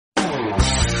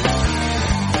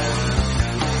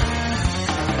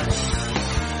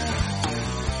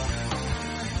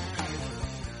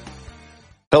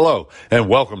Hello, and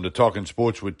welcome to Talking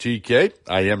Sports with TK.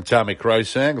 I am Tommy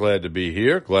Krysan. Glad to be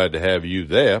here. Glad to have you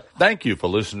there. Thank you for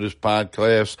listening to this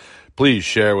podcast. Please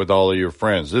share with all of your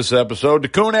friends. This episode, the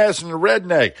Coon Ass and the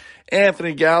Redneck.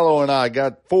 Anthony Gallo and I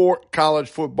got 4 college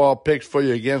football picks for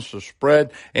you against the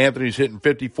spread. Anthony's hitting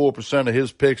 54% of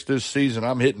his picks this season.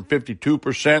 I'm hitting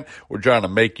 52%. We're trying to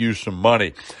make you some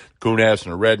money. Coon Ass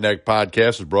and the Redneck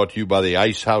podcast is brought to you by the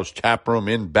Ice House Tap Room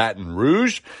in Baton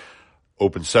Rouge.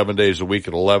 Open 7 days a week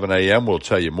at 11 a.m. We'll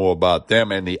tell you more about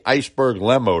them. And the Iceberg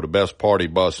Limo, the best party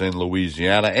bus in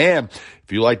Louisiana. And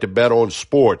if you like to bet on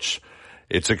sports,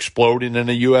 it's exploding in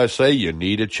the USA. You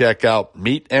need to check out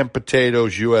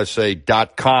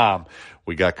meatandpotatoesusa.com.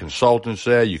 We got consultants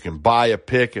there. You can buy a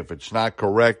pick. If it's not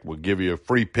correct, we'll give you a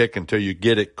free pick until you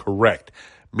get it correct.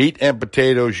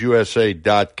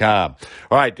 meatandpotatoesusa.com.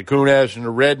 All right, the Coon Ass and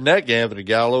the Redneck, Anthony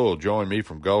Gallo, will join me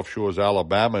from Gulf Shores,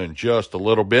 Alabama in just a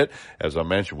little bit. As I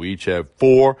mentioned, we each have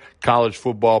 4 college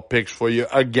football picks for you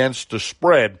against the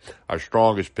spread. Our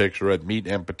strongest picks are at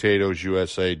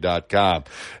meatandpotatoesusa.com.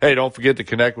 Hey, don't forget to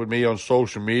connect with me on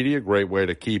social media. Great way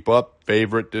to keep up.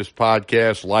 Favorite this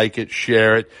podcast, like it,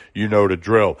 share it. You know the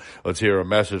drill. Let's hear a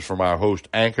message from our host,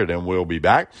 Anchor, then we'll be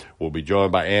back. We'll be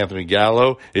joined by Anthony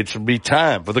Gallo. It should be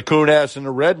time for the Coon Ass and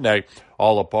the Redneck,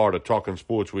 all a part of Talking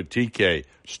Sports with TK.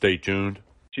 Stay tuned.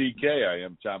 TK, I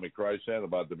am Tommy Krysan,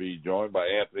 about to be joined by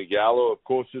Anthony Gallo. Of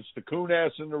course, it's the Coon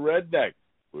Ass and the Redneck.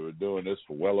 We were doing this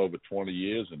for well over 20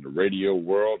 years in the radio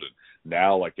world, and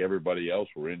now, like everybody else,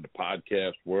 we're in the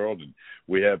podcast world, and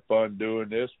we have fun doing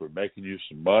this. We're making you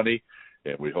some money,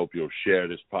 and we hope you'll share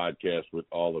this podcast with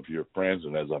all of your friends.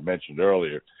 And as I mentioned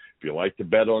earlier, if you like to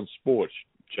bet on sports,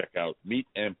 check out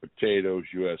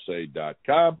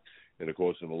meatandpotatoesusa.com. And, of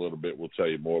course, in a little bit, we'll tell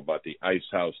you more about the Ice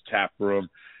House Tap Room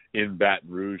in Baton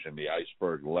Rouge and the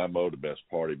Iceberg Limo, the best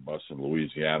party bus in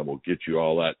Louisiana. We'll get you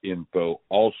all that info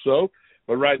also.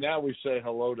 But right now we say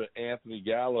hello to Anthony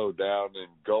Gallo down in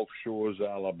Gulf Shores,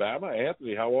 Alabama.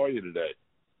 Anthony, how are you today?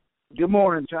 Good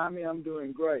morning, Tommy. I'm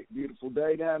doing great. Beautiful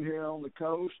day down here on the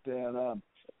coast, and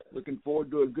looking forward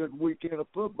to a good weekend of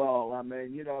football. I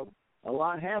mean, you know, a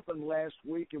lot happened last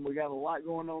week, and we got a lot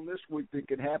going on this week that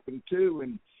could happen too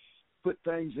and put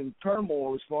things in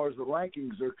turmoil as far as the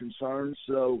rankings are concerned.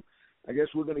 So I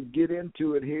guess we're going to get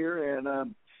into it here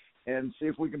and see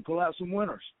if we can pull out some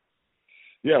winners.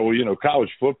 Yeah, well, you know, college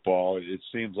football, it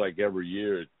seems like every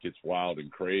year it gets wild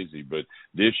and crazy, but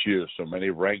this year so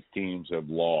many ranked teams have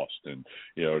lost, and,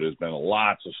 you know, there's been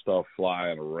lots of stuff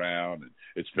flying around, and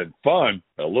it's been fun,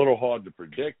 a little hard to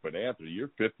predict, but Anthony,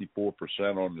 you're 54%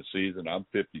 on the season, I'm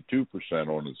 52%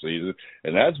 on the season,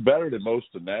 and that's better than most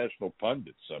of the national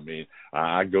pundits. I mean,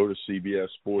 I go to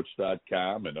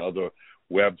CBSSports.com and other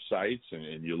websites,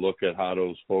 and you look at how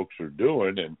those folks are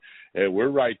doing, and we're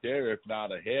right there, if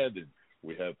not ahead, and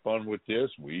we have fun with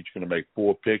this. We're each going to make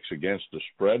 4 picks against the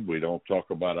spread. We don't talk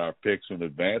about our picks in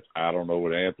advance. I don't know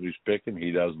what Anthony's picking.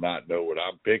 He does not know what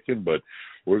I'm picking, but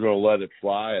we're going to let it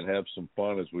fly and have some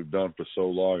fun as we've done for so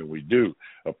long, and we do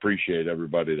appreciate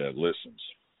everybody that listens.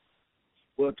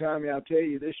 Well, Tommy, I'll tell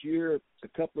you, this year, a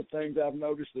couple of things I've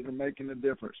noticed that are making a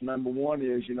difference. Number one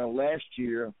is, you know, last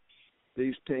year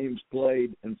these teams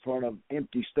played in front of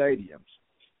empty stadiums.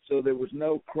 So there was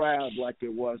no crowd like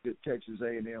there was at Texas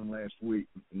A&M last week.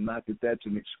 Not that that's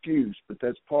an excuse, but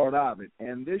that's part of it.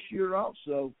 And this year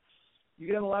also,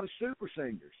 you got a lot of super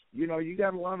seniors. You know, you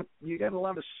got a lot of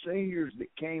seniors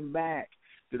that came back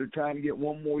that are trying to get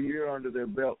one more year under their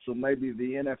belt. So maybe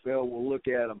the NFL will look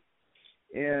at them.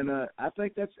 And I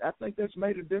think that's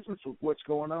made a difference with what's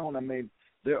going on. I mean,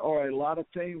 there are a lot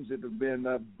of teams that have been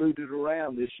booted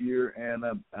around this year, and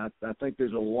I think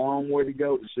there's a long way to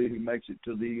go to see who makes it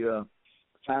to the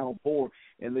Final Four.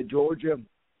 And the Georgia,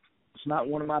 it's not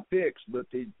one of my picks, but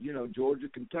the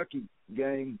Georgia-Kentucky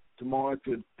game tomorrow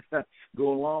could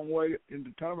go a long way in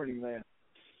determining that.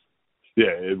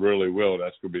 Yeah, it really will.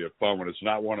 That's going to be a fun one. It's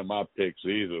not one of my picks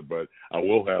either, but I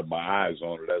will have my eyes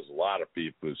on it, as a lot of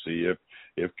people, to see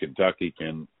if Kentucky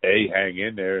can, A, hang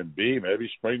in there, and B, maybe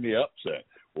spring the upset.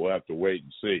 We'll have to wait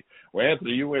and see. Well,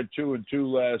 Anthony, you went 2-2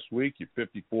 last week. You're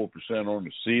 54% on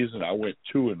the season. I went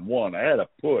 2-1. I had a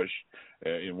push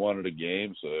in one of the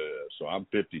games, so I'm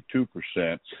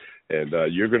 52%. And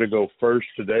you're going to go first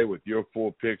today with your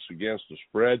 4 picks against the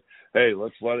spread. Hey,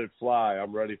 let's let it fly.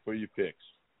 I'm ready for your picks.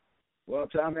 Well,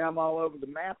 Tommy, I'm all over the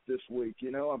map this week.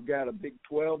 You know, I've got a Big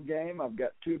 12 game, I've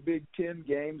got 2 Big 10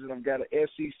 games, and I've got an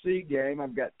SEC game.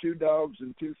 I've got 2 dogs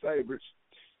and 2 favorites.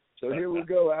 So here we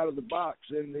go out of the box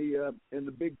in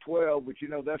the Big 12, which, you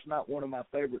know, that's not one of my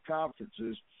favorite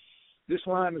conferences. This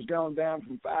line has gone down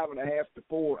from 5.5 to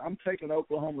 4. I'm taking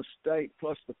Oklahoma State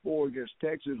plus the 4 against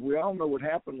Texas. We all know what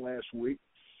happened last week,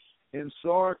 and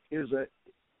Sark is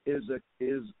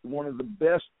one of the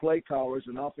best play callers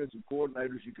and offensive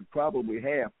coordinators you could probably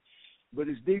have. But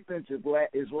his defense is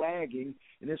lagging,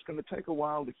 and it's going to take a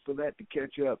while for that to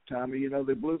catch up, Tommy. You know,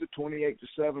 they blew the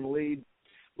 28-7 lead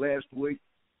last week.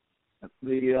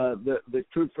 The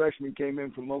true freshman came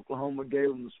in from Oklahoma, gave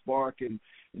them the spark, and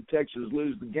Texas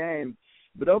lose the game.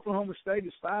 But Oklahoma State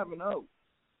is 5-0,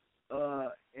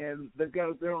 and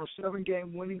they're on a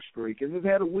 7-game winning streak, and they've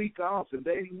had a week off. And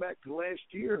dating back to last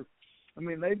year, I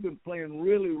mean, they've been playing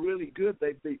really, really good.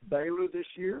 They beat Baylor this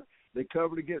year. They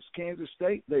covered against Kansas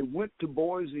State. They went to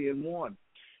Boise and won.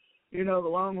 You know, the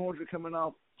Longhorns are coming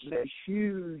off that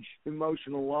huge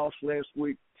emotional loss last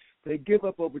week. They give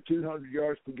up over 200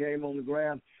 yards per game on the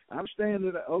ground. I'm staying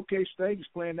that OK State is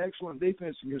playing excellent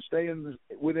defense and can stay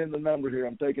within the number here.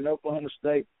 I'm taking Oklahoma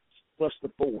State plus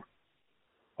the 4.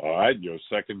 All right, your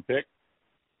second pick?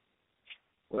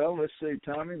 Well, let's see,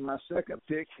 Tommy. My second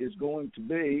pick is going to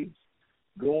be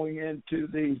going into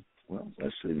the – well,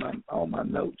 let's see. All my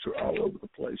notes are all over the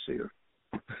place here.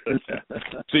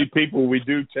 See, people, we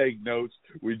do take notes.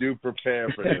 We do prepare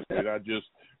for this.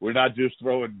 We're not just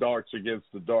throwing darts against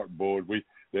the dartboard.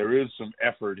 There is some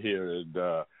effort here, and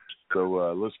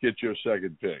so let's get your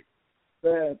second pick.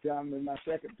 Yeah, Tom, in my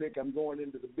second pick, I'm going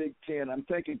into the Big Ten. I'm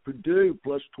taking Purdue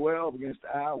plus 12 against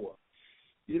Iowa.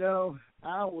 You know,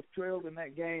 Iowa trailed in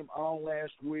that game all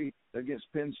last week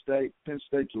against Penn State. Penn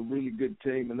State's a really good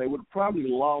team, and they would have probably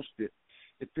lost it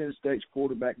if Penn State's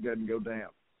quarterback doesn't go down.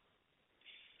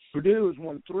 Purdue has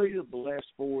won 3 of the last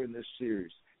 4 in this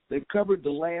series. They've covered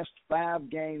the last 5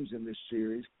 games in this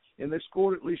series, and they've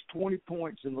scored at least 20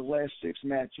 points in the last 6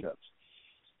 matchups.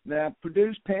 Now,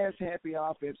 Purdue's pass-happy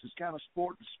offense has kind of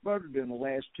sputtered in the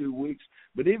last 2 weeks,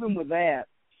 but even with that,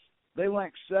 they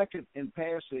rank second in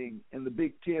passing in the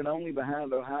Big Ten, only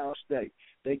behind Ohio State.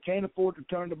 They can't afford to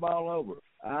turn the ball over.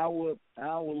 Iowa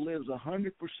lives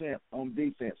 100% on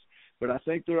defense, but I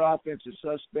think their offense is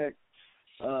suspect.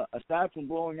 Aside from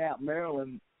blowing out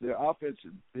Maryland, their offense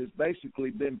has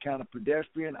basically been kind of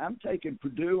pedestrian. I'm taking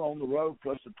Purdue on the road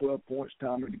plus the 12 points,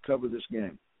 Tommy, to cover this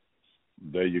game.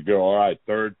 There you go. All right,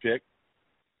 third pick.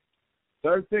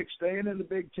 Third pick, staying in the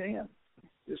Big Ten.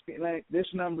 This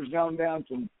number's gone down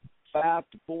from 5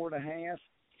 to 4.5.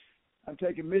 I'm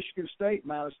taking Michigan State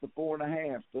minus the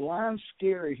 4.5. The line's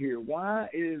scary here. Why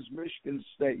is Michigan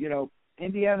State? You know,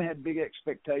 Indiana had big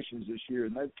expectations this year,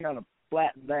 and they've kind of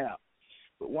flattened out.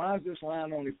 But why is this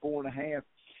line only 4.5?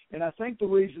 And I think the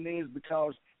reason is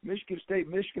because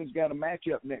Michigan's got a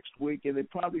matchup next week, and they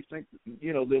probably think,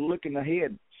 you know, they're looking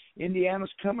ahead.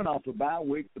 Indiana's coming off a bye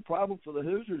week. The problem for the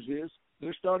Hoosiers is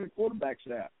their starting quarterback's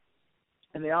out,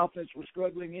 and the offense was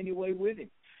struggling anyway with him.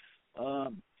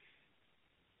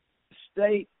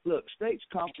 State's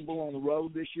comfortable on the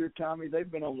road this year, Tommy.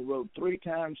 They've been on the road 3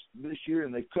 times this year,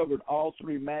 and they've covered all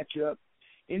 3 matchups.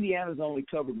 Indiana's only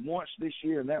covered once this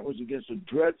year, and that was against a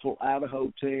dreadful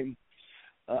Idaho team.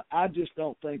 I just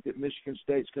don't think that Michigan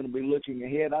State's going to be looking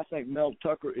ahead. I think Mel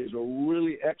Tucker is a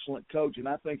really excellent coach, and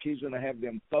I think he's going to have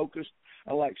them focused.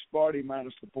 I like Sparty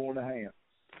minus the 4.5.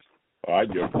 All right,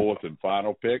 your fourth and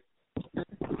final pick.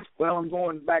 Well, I'm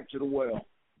going back to the well.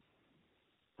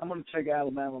 I'm going to take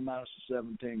Alabama minus the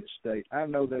 17 at State. I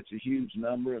know that's a huge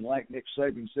number, and like Nick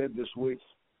Saban said this week,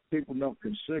 people don't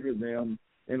consider them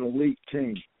an elite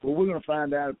team. Well, we're going to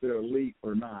find out if they're elite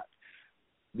or not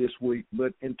this week.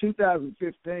 But in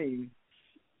 2015,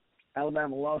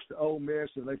 Alabama lost to Ole Miss,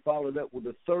 and they followed up with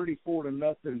a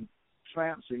 34-0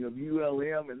 trouncing of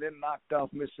ULM, and then knocked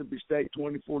off Mississippi State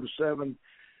 24-7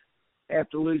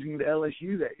 after losing to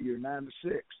LSU that year, 9-6.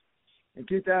 In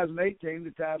 2018,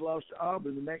 the Tide lost to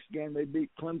Auburn. The next game, they beat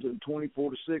Clemson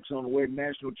 24-6 on the way to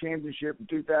national championship. In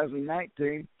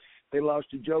 2019, they lost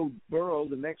to Joe Burrow.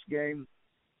 The next game,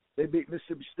 they beat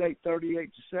Mississippi State 38-7.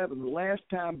 The last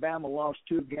time Bama lost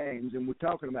 2 games, and we're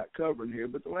talking about covering here,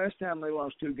 but the last time they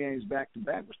lost 2 games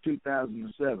back-to-back was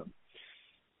 2007.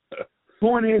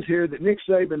 Point is here that Nick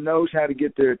Saban knows how to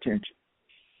get their attention.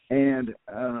 And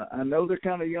I know they're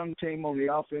kind of a young team on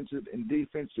the offensive and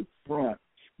defensive front,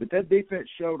 but that defense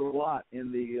showed a lot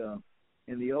in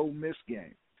the Ole Miss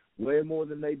game, way more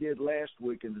than they did last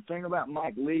week. And the thing about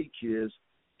Mike Leach is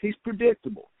he's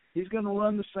predictable. He's going to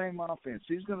run the same offense.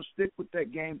 He's going to stick with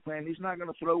that game plan. He's not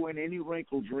going to throw in any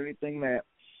wrinkles or anything that.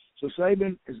 So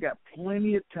Saban has got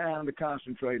plenty of time to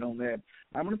concentrate on that.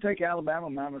 I'm going to take Alabama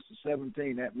minus the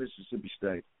 17 at Mississippi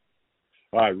State.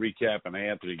 All right, recapping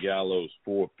Anthony Gallo's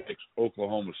 4 picks.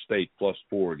 Oklahoma State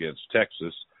 +4 against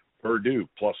Texas. Purdue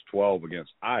 +12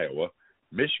 against Iowa.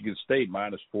 Michigan State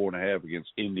 -4.5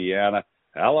 against Indiana.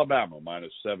 Alabama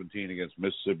 -17 against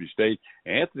Mississippi State.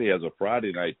 Anthony has a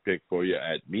Friday night pick for you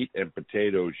at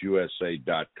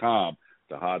meatandpotatoesusa.com,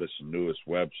 the hottest and newest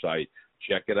website.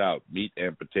 Check it out,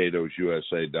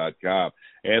 meatandpotatoesusa.com.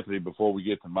 Anthony, before we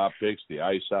get to my picks, the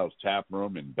Ice House Tap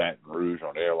Room in Baton Rouge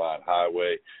on Airline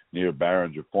Highway near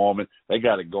Barringer Foreman, they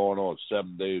got it going on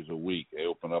 7 days a week. They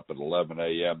open up at 11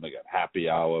 a.m. They got happy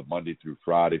hour Monday through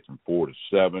Friday from 4 to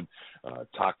 7,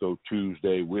 Taco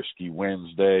Tuesday, Whiskey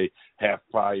Wednesday, half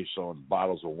price on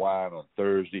bottles of wine on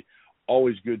Thursday.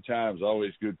 Always good times,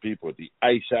 always good people at the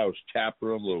Ice House Tap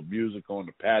Room. A little music on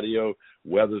the patio.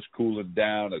 Weather's cooling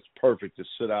down. It's perfect to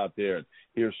sit out there and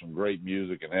hear some great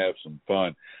music and have some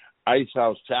fun. Ice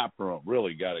House Tap Room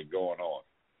really got it going on.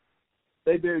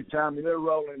 They do, Tommy. They're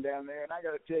rolling down there. And I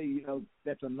got to tell you,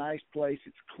 that's a nice place.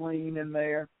 It's clean in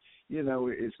there.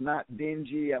 It's not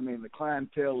dingy. I mean, the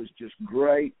clientele is just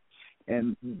great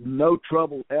and no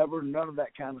trouble ever, none of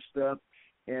that kind of stuff.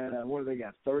 And what do they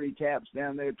got, 30 taps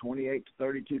down there, 28 to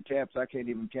 32 taps? I can't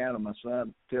even count them. My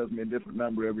son tells me a different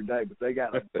number every day, but they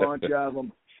got a bunch of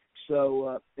them.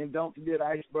 So, and don't forget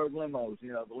Iceberg limos.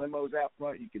 The limos out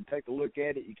front, you can take a look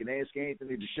at it. You can ask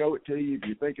Anthony to show it to you. If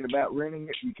you're thinking about renting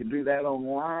it, you can do that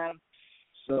online.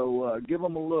 So give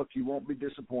them a look. You won't be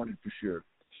disappointed for sure.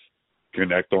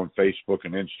 Connect on Facebook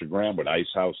and Instagram with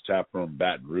Ice House Tap Room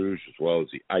Baton Rouge, as well as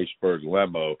the Iceberg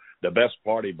Limo, the best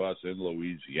party bus in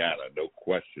Louisiana, no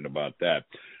question about that.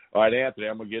 All right, Anthony,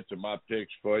 I'm going to get to my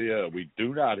picks for you. We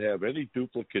do not have any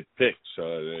duplicate picks,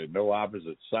 no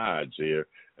opposite sides here.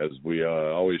 As we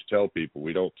always tell people,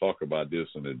 we don't talk about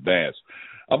this in advance.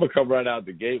 I'm going to come right out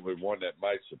the gate with one that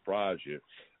might surprise you.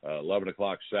 11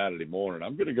 o'clock Saturday morning.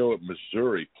 I'm going to go with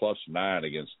Missouri +9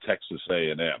 against Texas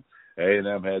A&M.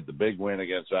 A&M had the big win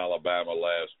against Alabama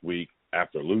last week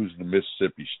after losing to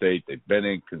Mississippi State. They've been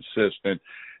inconsistent,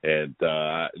 and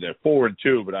they're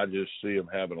 4-2, but I just see them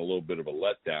having a little bit of a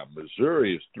letdown.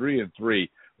 Missouri is 3-3,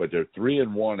 but they're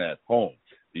 3-1 at home.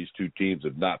 These two teams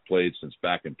have not played since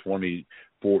back in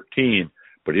 2014.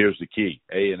 But here's the key.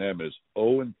 A&M is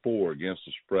 0-4 against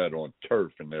the spread on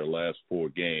turf in their last 4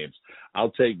 games.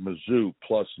 I'll take Mizzou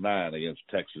 +9 against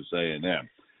Texas A&M.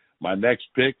 My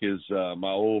next pick is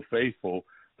my old faithful,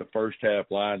 the first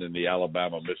half line in the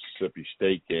Alabama-Mississippi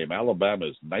State game. Alabama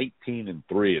is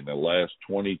 19-3 in their last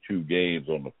 22 games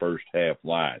on the first half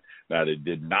line. Now, they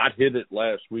did not hit it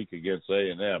last week against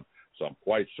A&M, so I'm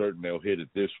quite certain they'll hit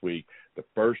it this week. The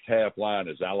first half line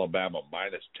is Alabama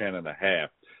 -10.5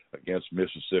 against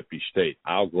Mississippi State.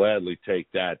 I'll gladly take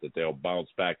that they'll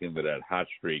bounce back into that hot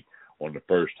streak on the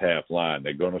first half line.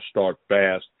 They're going to start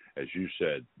fast. As you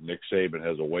said, Nick Saban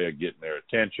has a way of getting their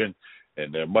attention,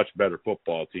 and they're a much better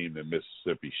football team than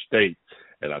Mississippi State,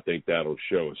 and I think that'll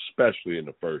show, especially in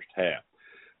the first half.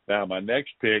 Now, my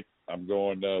next pick, I'm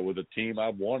going with a team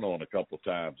I've won on a couple of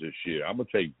times this year. I'm going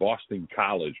to take Boston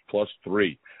College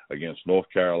 +3 against North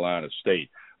Carolina State.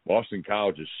 Boston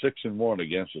College is 6-1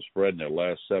 against the spread in their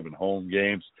last 7 home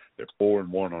games. They're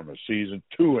 4-1 on the season,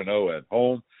 2-0 at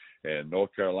home, and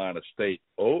North Carolina State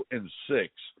 0-6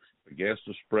 against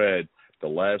the spread the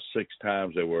last 6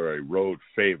 times they were a road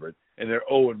favorite, and they're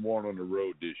 0-1 on the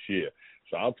road this year.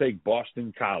 So I'll take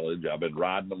Boston College. I've been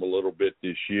riding them a little bit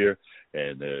this year,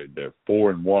 and they're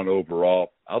 4-1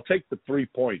 overall. I'll take the 3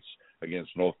 points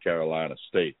against North Carolina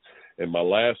State. And my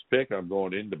last pick, I'm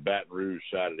going into Baton Rouge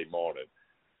Saturday morning.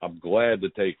 I'm glad to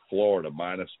take Florida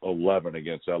 -11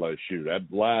 against LSU. That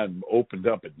line opened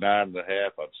up at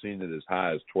 9.5. I've seen it as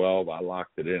high as 12. I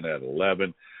locked it in at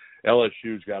 11.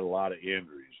 LSU's got a lot of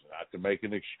injuries. Not to make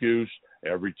an excuse,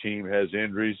 every team has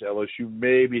injuries. LSU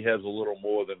maybe has a little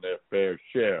more than their fair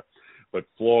share, but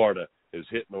Florida is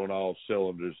hitting on all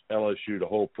cylinders. LSU, the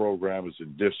whole program is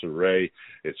in disarray.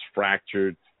 It's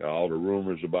fractured. All the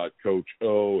rumors about Coach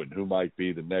O and who might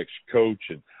be the next coach,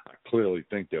 and I clearly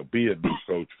think there'll be a new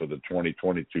coach for the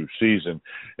 2022 season.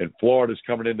 And Florida's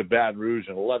coming into Baton Rouge,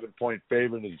 an 11-point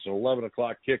favorite. It's an 11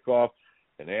 o'clock kickoff.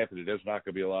 And, Anthony, there's not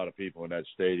going to be a lot of people in that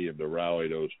stadium to rally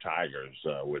those Tigers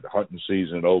with hunting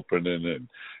season opening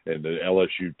and the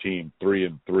LSU team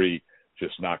 3-3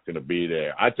 just not going to be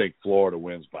there. I think Florida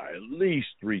wins by at least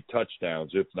 3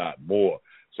 touchdowns, if not more.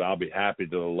 So I'll be happy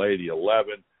to lay the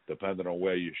 11. Depending on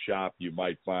where you shop, you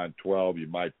might find 12, you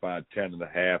might find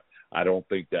 10.5. I don't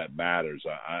think that matters.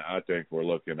 I think we're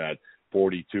looking at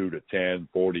 42-10,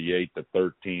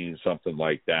 48-13, something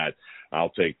like that. I'll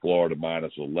take Florida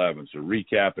 -11. So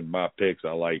recapping my picks,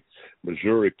 I like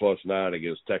Missouri +9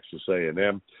 against Texas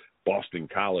A&M, Boston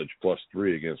College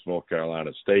 +3 against North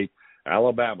Carolina State,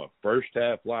 Alabama first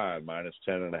half line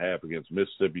 -10.5 against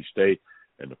Mississippi State,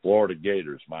 and the Florida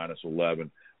Gators -11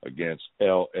 against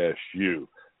LSU.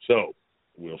 So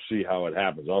we'll see how it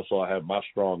happens. Also, I have my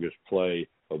strongest play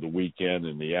of the weekend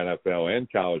in the NFL and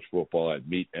college football at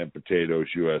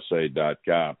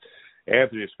meatandpotatoesusa.com.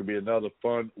 Anthony, it's going to be another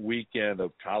fun weekend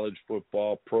of college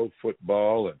football, pro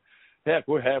football, and heck,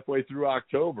 we're halfway through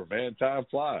October, man. Time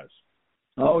flies.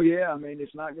 Oh, yeah. I mean,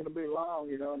 it's not going to be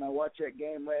long, and I watched that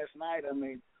game last night. I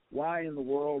mean, why in the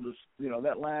world is,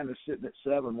 that line is sitting at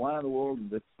 7. Why in the world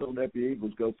did the Philadelphia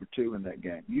Eagles go for 2 in that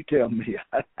game? You tell me.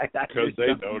 Because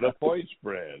they know the point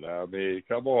spread. I mean,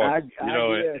 come on. I guess.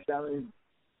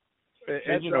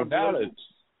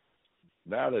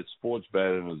 Now that sports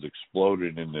betting has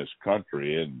exploded in this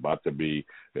country and about to be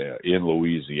in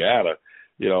Louisiana,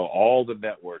 all the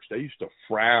networks, they used to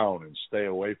frown and stay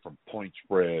away from point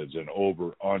spreads and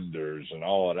over-unders and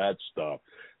all of that stuff.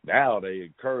 Now they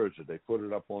encourage it. They put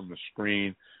it up on the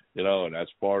screen, and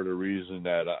that's part of the reason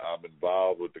that I'm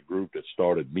involved with the group that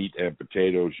started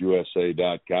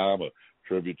meatandpotatoesusa.com, a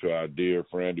tribute to our dear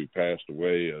friend who passed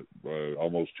away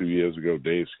almost 2 years ago,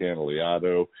 Dave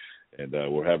Scandaliato, and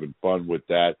we're having fun with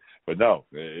that. But no,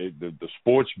 the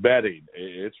sports betting,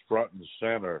 it's front and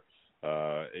center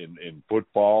in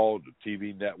football, the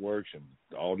TV networks, and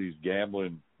all these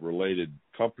gambling-related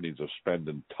companies are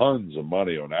spending tons of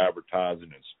money on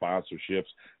advertising and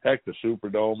sponsorships. Heck, the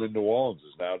Superdome in New Orleans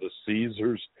is now the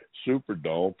Caesars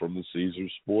Superdome from the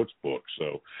Caesars Sportsbook.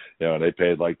 So, they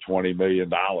paid like $20 million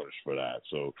for that.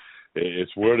 So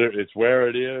it's where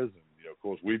it is. And, of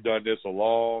course, we've done this a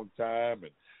long time,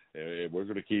 and we're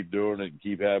going to keep doing it and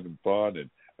keep having fun. And,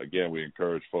 again, we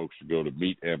encourage folks to go to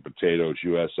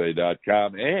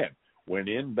meatandpotatoesusa.com. And when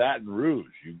in Baton Rouge,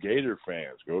 you Gator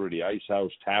fans, go to the Ice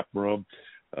House Tap Room.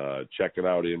 Check it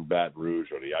out in Baton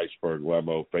Rouge or the Iceberg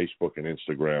Lemo, Facebook and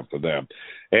Instagram for them.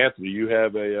 Anthony, you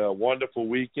have a wonderful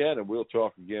weekend, and we'll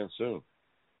talk again soon.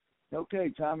 Okay,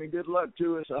 Tommy, good luck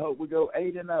to us. I hope we go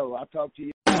 8-0. I'll talk to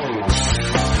you.